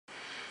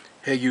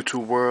Hey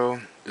YouTube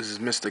world, this is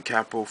Mr.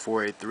 Capo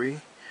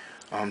 483.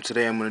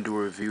 Today I'm going to do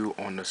a review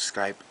on the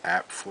Skype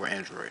app for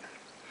Android.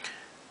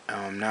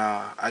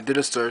 Now I did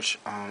a search.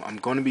 I'm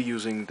going to be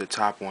using the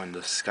top one, the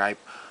Skype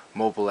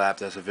mobile app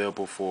that's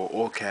available for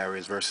all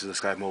carriers versus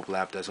the Skype mobile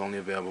app that's only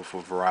available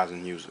for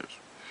Verizon users.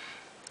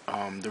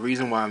 The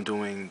reason why I'm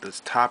doing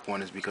this top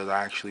one is because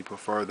I actually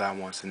prefer that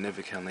one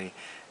significantly,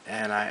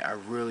 and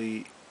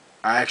I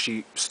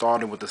actually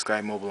started with the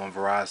Skype mobile on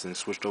Verizon,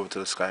 switched over to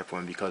the Skype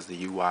one because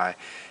the UI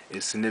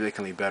is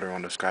significantly better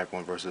on the Skype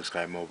one versus the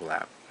Skype mobile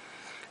app.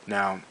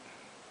 Now,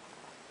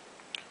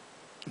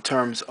 in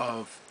terms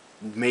of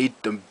made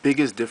the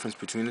biggest difference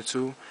between the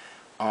two,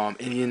 in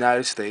the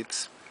United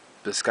States,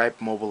 the Skype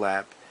mobile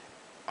app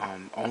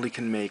only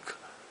can make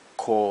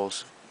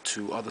calls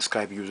to other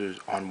Skype users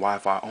on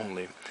Wi-Fi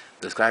only.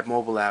 The Skype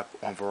mobile app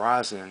on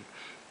Verizon,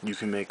 you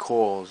can make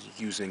calls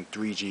using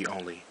 3G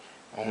only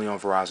on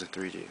Verizon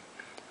 3G.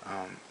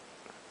 Um,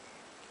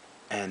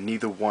 and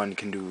neither one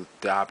can do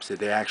the opposite.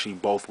 They actually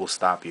both will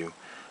stop you.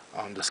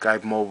 The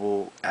Skype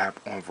mobile app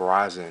on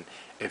Verizon,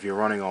 if you're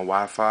running on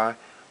Wi-Fi,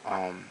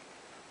 um,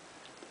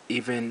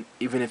 even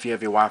if you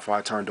have your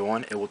Wi-Fi turned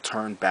on, it will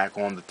turn back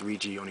on the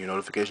 3G on your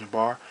notification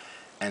bar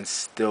and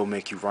still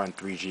make you run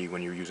 3G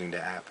when you're using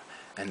the app.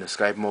 And the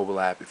Skype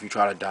mobile app, if you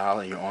try to dial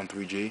and you're on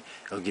 3G,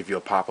 it'll give you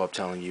a pop-up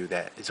telling you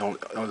that it's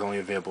only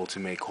available to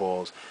make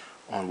calls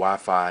on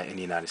Wi-Fi in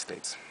the United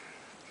States.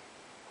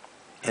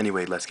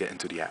 Anyway, let's get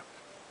into the app.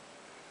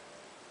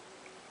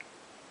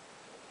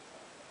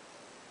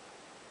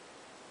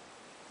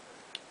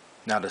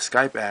 Now the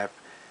Skype app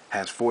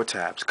has 4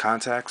 tabs: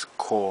 Contacts,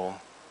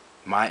 Call,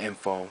 My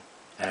Info,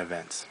 and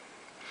Events.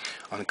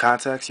 On the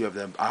Contacts, you have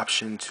the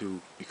option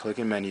to, you click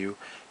in menu,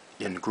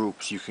 in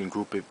groups, you can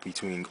group it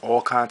between all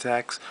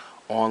contacts,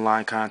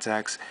 online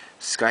contacts,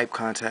 Skype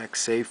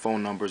contacts, save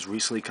phone numbers,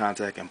 recently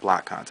contact, and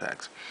block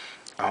contacts.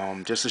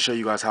 Just to show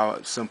you guys how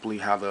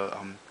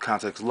the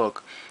contacts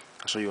look,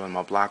 I'll show you on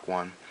my block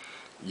one.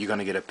 You're going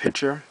to get a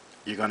picture,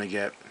 you're going to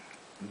get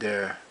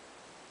their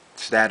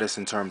status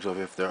in terms of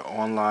if they're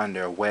online,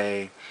 they're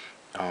away,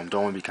 don't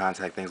want to be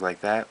contacted, things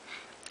like that,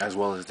 as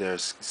well as their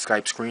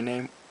Skype screen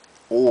name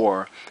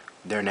or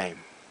their name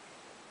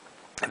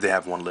if they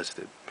have one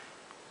listed.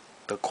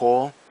 The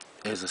call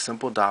is a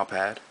simple dial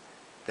pad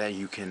that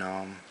you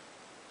can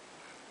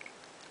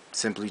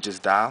simply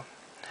just dial,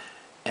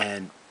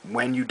 and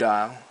when you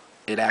dial,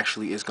 it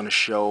actually is going to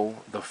show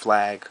the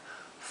flag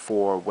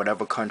for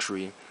whatever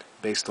country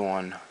based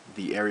on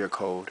the area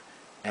code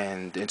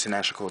and the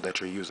international code that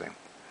you're using,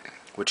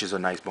 which is a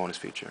nice bonus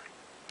feature.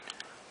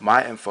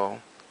 My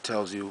Info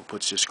tells you,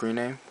 puts your screen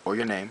name or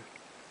your name,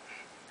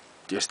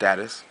 your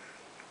status,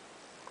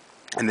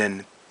 and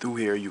then through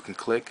here you can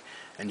click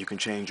and you can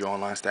change your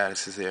online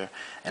statuses here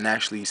and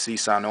actually see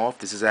sign off.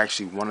 This is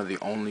actually one of the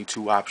only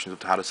 2 options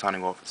of how to sign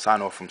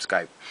off from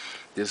Skype.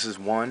 This is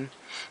one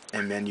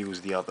and menu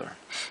is the other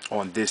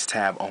on this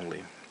tab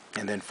only.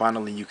 And then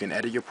finally, you can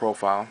edit your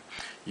profile,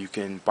 you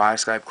can buy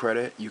Skype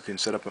credit, you can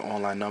set up an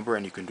online number,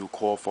 and you can do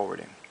call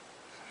forwarding.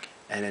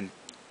 And then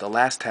the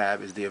last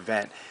tab is the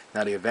event.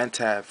 Now the event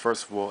tab,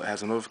 first of all,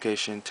 has a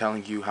notification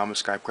telling you how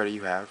much Skype credit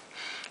you have,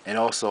 and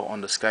also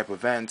on the Skype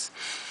events,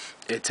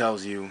 it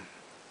tells you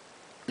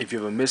if you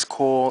have a missed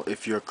call,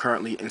 if you're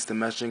currently instant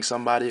messaging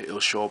somebody,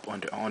 it'll show up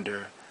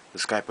under the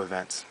Skype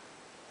events.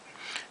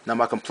 Now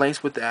my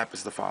complaints with the app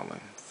is the following.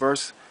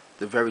 First,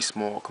 the very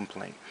small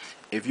complaint.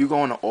 If you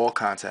go into all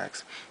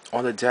contacts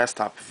on the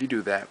desktop, if you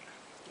do that,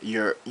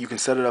 you can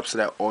set it up so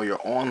that all your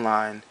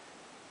online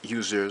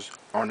users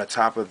are on the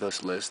top of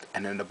this list,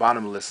 and then the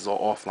bottom of the list is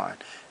all offline.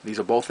 These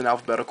are both in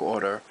alphabetical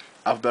order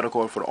for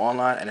the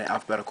online and in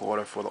alphabetical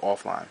order for the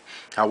offline.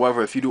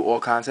 However, if you do all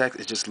contacts,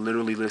 it just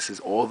literally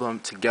lists all of them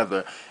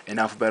together in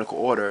alphabetical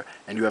order,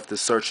 and you have to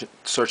search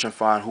and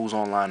find who's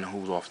online and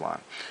who's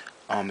offline.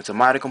 It's a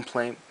minor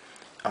complaint.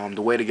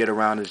 The way to get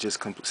around is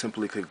just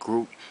simply click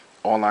group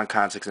online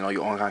contacts, and all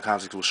your online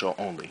contacts will show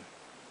only.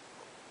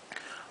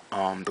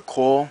 The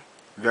call,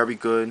 very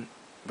good,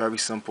 very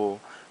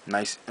simple,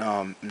 nice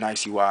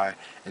UI.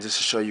 And just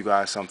to show you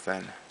guys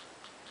something,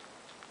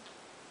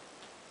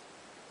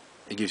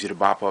 it gives you the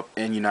pop-up.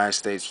 In the United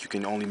States, you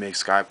can only make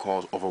Skype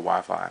calls over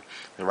Wi-Fi.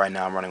 And right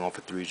now I'm running off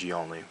of 3G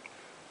only.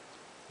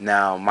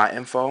 Now my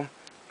info,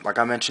 like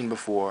I mentioned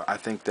before, I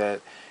think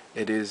that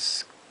it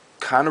is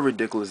kind of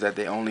ridiculous that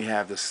they only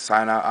have the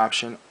sign out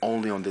option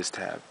only on this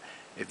tab.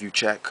 If you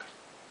check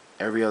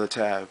every other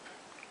tab,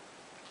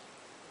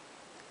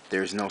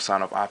 there is no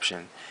sign up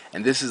option.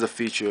 And this is a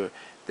feature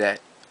that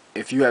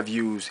if you have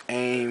used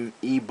AIM,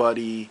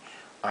 eBuddy,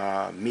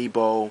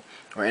 Meebo,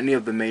 or any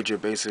of the major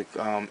basic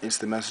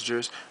instant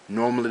messengers,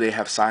 normally they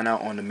have sign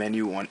out on the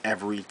menu on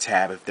every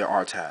tab if there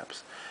are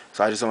tabs.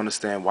 So I just don't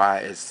understand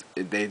why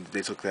they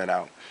took that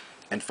out.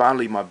 And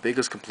finally, my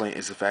biggest complaint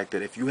is the fact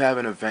that if you have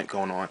an event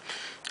going on,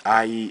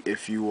 i.e.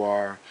 if you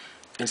are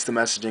instant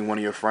messaging one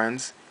of your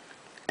friends,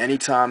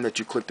 anytime that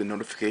you click the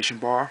notification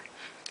bar,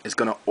 it's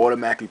going to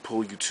automatically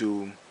pull you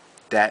to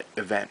that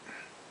event.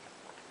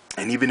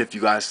 And even if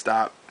you guys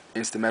stop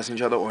instant message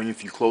each other, or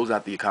if you close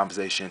out the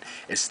conversation,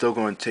 it's still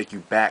going to take you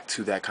back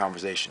to that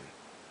conversation.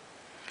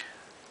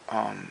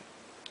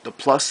 The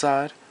plus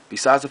side,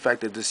 besides the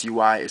fact that this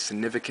UI is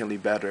significantly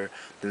better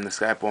than the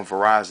Skype on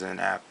Verizon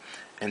app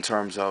in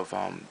terms of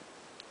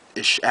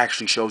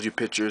actually shows you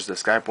pictures. The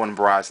Skype on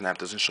Verizon app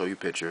doesn't show you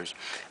pictures,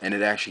 and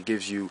it actually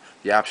gives you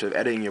the option of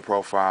editing your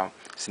profile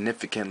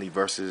significantly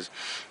versus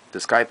the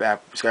Skype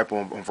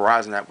on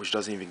Verizon app, which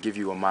doesn't even give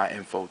you a My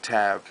Info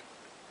tab.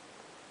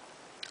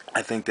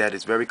 I think that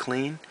is very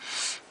clean.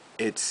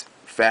 It's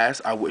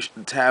fast. I wish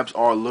the tabs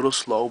are a little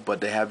slow,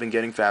 but they have been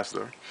getting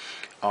faster.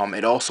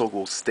 It also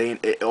will stay.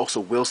 It also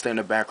will stay in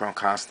the background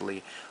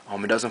constantly.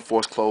 It doesn't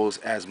force close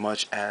as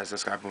much as the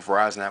Skype on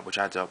Verizon app, which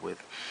I dealt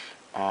with.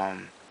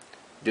 Um,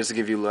 just to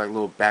give you like a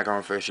little background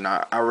information,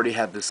 I already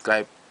had the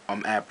Skype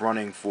app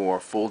running for a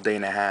full day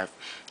and a half,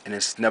 and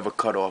it's never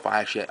cut off.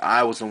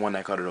 I was the one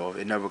that cut it off.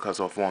 It never cuts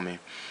off for me.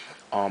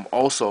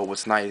 Also,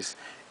 what's nice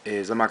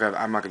is I'm not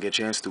gonna get a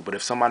chance to, but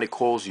if somebody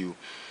calls you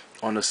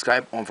on the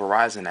Skype on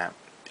Verizon app,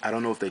 I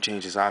don't know if they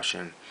changed this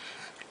option.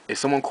 If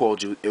someone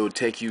called you, it would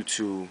take you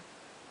to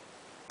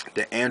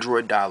the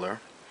Android dialer,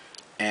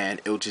 and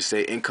it will just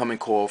say incoming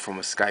call from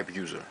a Skype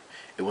user.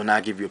 It will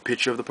not give you a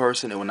picture of the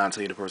person. It will not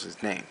tell you the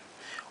person's name.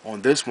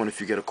 On this one,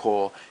 if you get a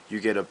call, you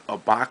get a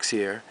box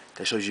here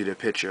that shows you the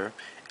picture.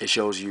 It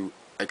shows you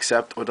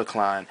accept or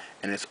decline,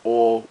 and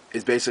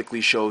it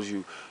basically shows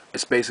you,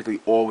 it's basically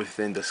all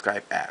within the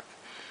Skype app.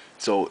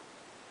 So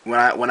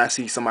when I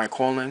see somebody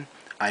calling,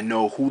 I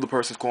know who the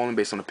person's calling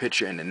based on the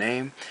picture and the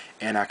name,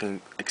 and I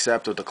can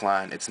accept or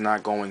decline. It's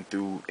not going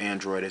through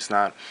Android. It's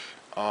not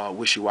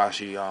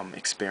wishy-washy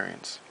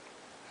experience.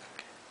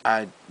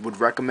 I would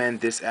recommend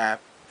this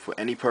app for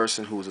any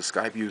person who is a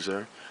Skype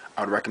user.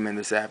 I would recommend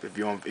this app I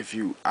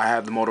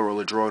have the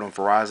Motorola Droid on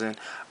Verizon.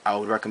 I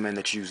would recommend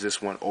that you use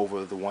this one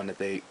over the one that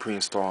they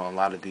pre-install on a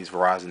lot of these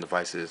Verizon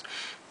devices.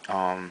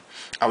 I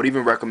would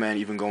even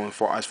recommend going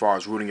as far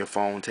as rooting your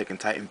phone, taking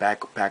Titan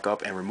back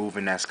up, and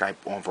removing that Skype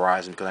on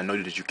Verizon, because I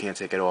know that you can't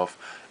take it off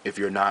if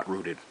you're not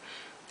rooted.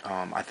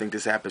 I think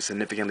this app is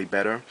significantly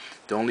better.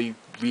 The only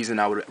reason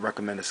I would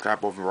recommend the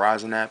Skype over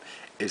Verizon app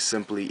is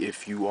simply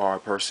if you are a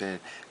person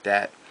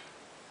that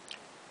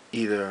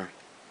either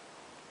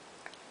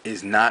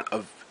is not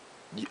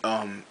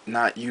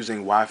using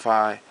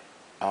Wi-Fi,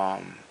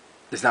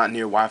 is not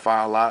near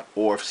Wi-Fi a lot,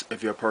 or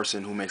if you're a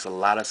person who makes a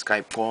lot of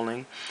Skype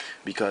calling,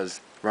 because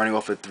running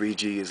off of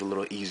 3G is a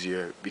little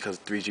easier, because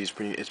 3G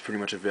is pretty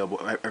much available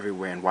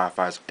everywhere, and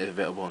Wi-Fi is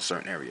available in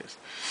certain areas.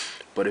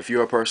 But if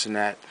you're a person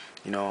that,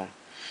 you know,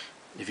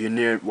 if you're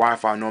near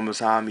Wi-Fi normal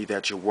time, either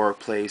at your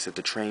workplace, at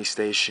the train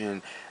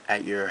station,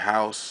 at your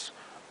house,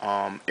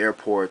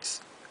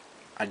 airports,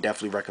 I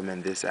definitely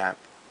recommend this app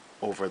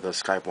over the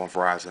Skype on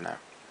Verizon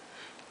app.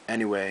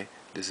 Anyway,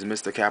 this is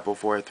Mr. Capo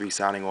 483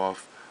 signing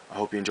off. I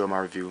hope you enjoyed my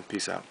review.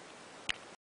 Peace out.